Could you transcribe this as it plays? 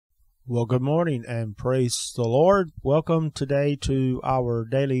Well, good morning and praise the Lord. Welcome today to our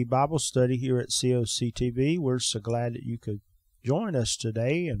daily Bible study here at COC-TV. We're so glad that you could join us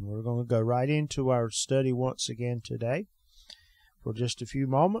today, and we're going to go right into our study once again today for just a few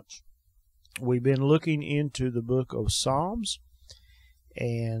moments. We've been looking into the book of Psalms,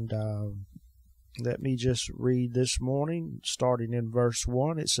 and let me just read this morning, starting in verse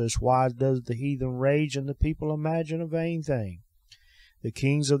 1. It says, "Why does the heathen rage and the people imagine a vain thing? The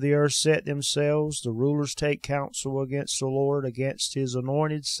kings of the earth set themselves, the rulers take counsel against the Lord, against his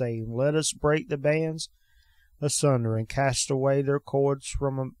anointed, saying, Let us break the bands asunder, and cast away their cords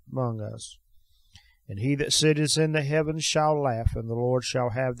from among us. And he that sitteth in the heavens shall laugh, and the Lord shall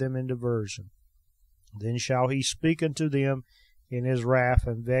have them in diversion. Then shall he speak unto them in his wrath,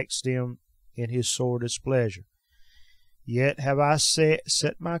 and vex them in his sore displeasure. Yet have I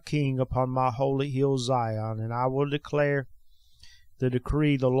set my king upon my holy hill Zion, and I will declare the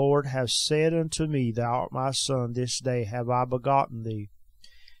decree. The Lord hath said unto me, Thou art my son, this day have I begotten thee.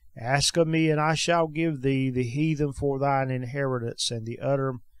 Ask of me, and I shall give thee the heathen for thine inheritance, and the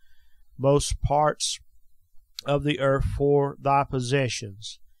uttermost parts of the earth for thy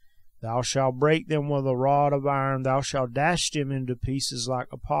possessions. Thou shalt break them with a rod of iron, thou shalt dash them into pieces like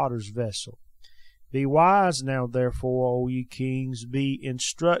a potter's vessel. Be wise now, therefore, O ye kings, be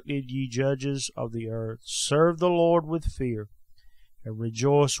instructed, ye judges of the earth. Serve the Lord with fear, and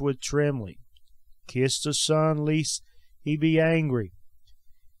rejoice with trembling. Kiss the Son, lest he be angry,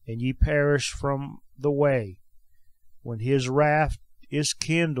 and ye perish from the way, when his wrath is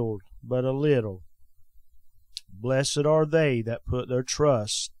kindled but a little. Blessed are they that put their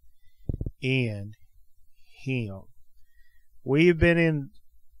trust in him." We have been in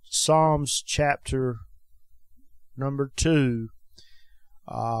Psalms chapter number 2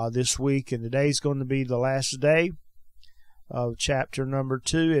 this week, and today's going to be the last day of chapter number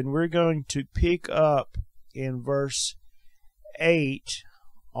 2, and we're going to pick up in verse 8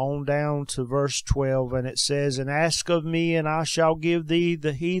 on down to verse 12, and it says, "And ask of me, and I shall give thee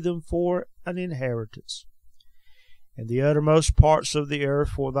the heathen for an inheritance, and the uttermost parts of the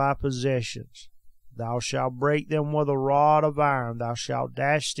earth for thy possessions. Thou shalt break them with a rod of iron, thou shalt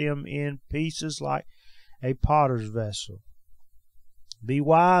dash them in pieces like a potter's vessel. Be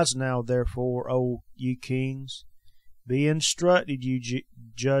wise now, therefore, O ye kings, be instructed, ye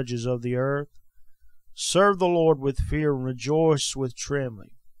judges of the earth. Serve the Lord with fear, and rejoice with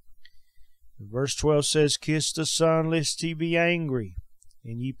trembling." And verse 12 says, "Kiss the Son, lest he be angry,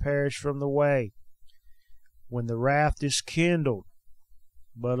 and ye perish from the way, when the wrath is kindled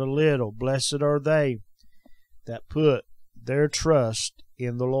but a little. Blessed are they that put their trust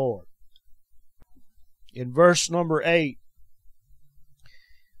in the Lord." In verse number 8,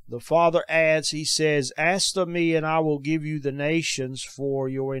 the Father adds, he says, "Ask of me, and I will give you the nations for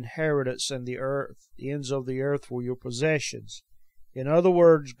your inheritance, and the ends of the earth for your possessions." In other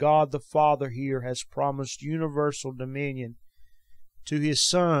words, God the Father here has promised universal dominion to his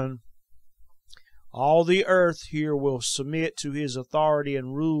Son. All the earth here will submit to his authority,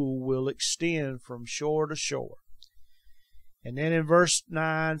 and rule will extend from shore to shore. And then in verse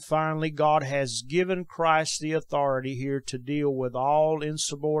 9, finally, God has given Christ the authority here to deal with all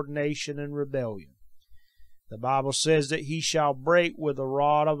insubordination and rebellion. The Bible says that he shall break with a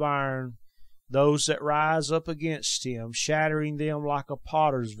rod of iron those that rise up against him, shattering them like a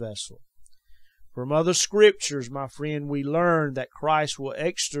potter's vessel. From other scriptures, my friend, we learn that Christ will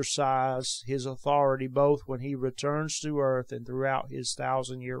exercise his authority both when he returns to earth and throughout his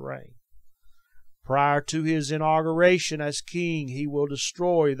 1,000-year reign. Prior to his inauguration as king, he will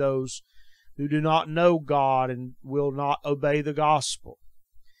destroy those who do not know God and will not obey the gospel.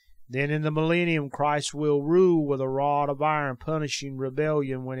 Then in the millennium, Christ will rule with a rod of iron, punishing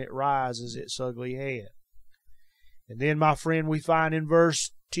rebellion when it rises its ugly head. And then, my friend, we find in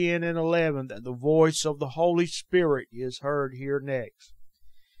verse 10 and 11 that the voice of the Holy Spirit is heard here next.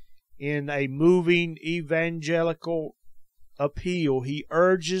 In a moving evangelical appeal, he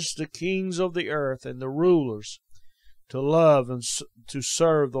urges the kings of the earth and the rulers to love and to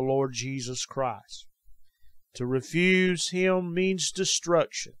serve the Lord Jesus Christ. To refuse him means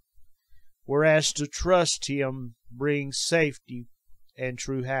destruction, whereas to trust him brings safety and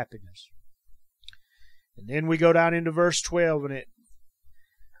true happiness. And then we go down into verse 12, and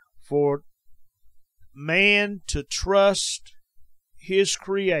for man to trust his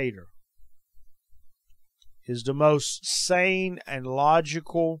Creator is the most sane and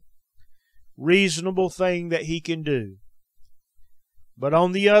logical, reasonable thing that he can do. But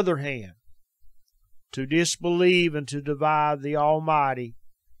on the other hand, to disbelieve and to defy the Almighty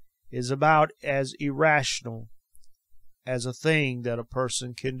is about as irrational as a thing that a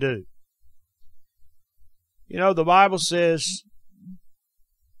person can do. You know, the Bible says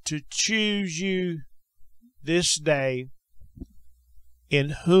to choose you this day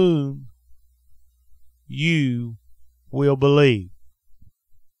in whom you will believe.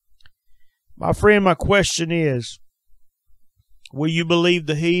 My friend, my question is, will you believe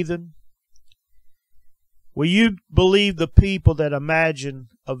the heathen? Will you believe the people that imagine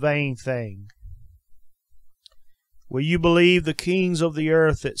a vain thing? Will you believe the kings of the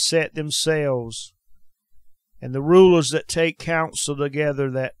earth that set themselves and the rulers that take counsel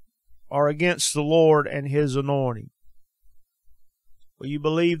together that are against the Lord and His anointing? Will you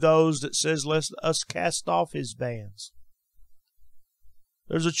believe those that says, let us cast off His bands?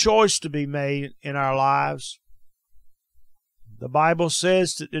 There's a choice to be made in our lives. The Bible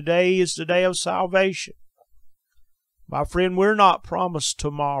says that today is the day of salvation. My friend, we're not promised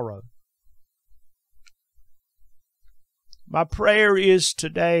tomorrow. My prayer is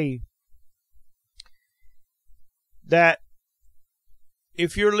today that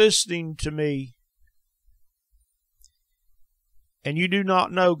if you're listening to me and you do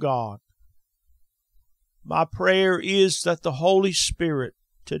not know God, my prayer is that the Holy Spirit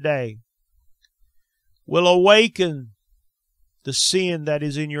today will awaken the sin that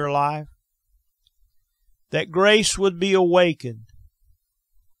is in your life, that grace would be awakened,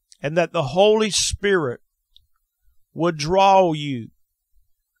 and that the Holy Spirit would draw you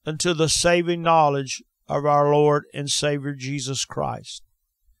unto the saving knowledge of our Lord and Savior Jesus Christ.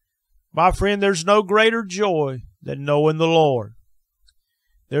 My friend, there's no greater joy than knowing the Lord.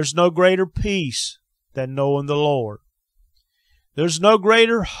 There's no greater peace than knowing the Lord. There's no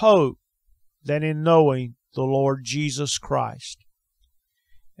greater hope than in knowing the Lord Jesus Christ.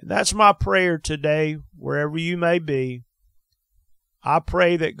 And that's my prayer today, wherever you may be. I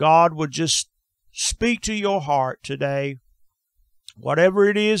pray that God would just speak to your heart today. Whatever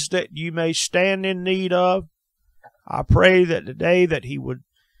it is that you may stand in need of, I pray that today that He would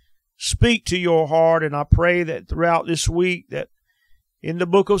speak to your heart. And I pray that throughout this week, that in the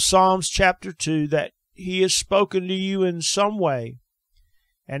book of Psalms chapter 2, that He has spoken to you in some way,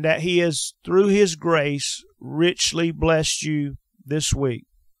 and that He has, through His grace, richly blessed you this week.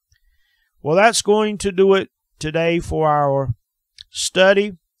 Well, that's going to do it today for our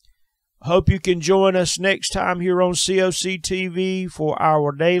study. I hope you can join us next time here on COC-TV for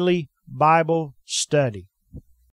our daily Bible study.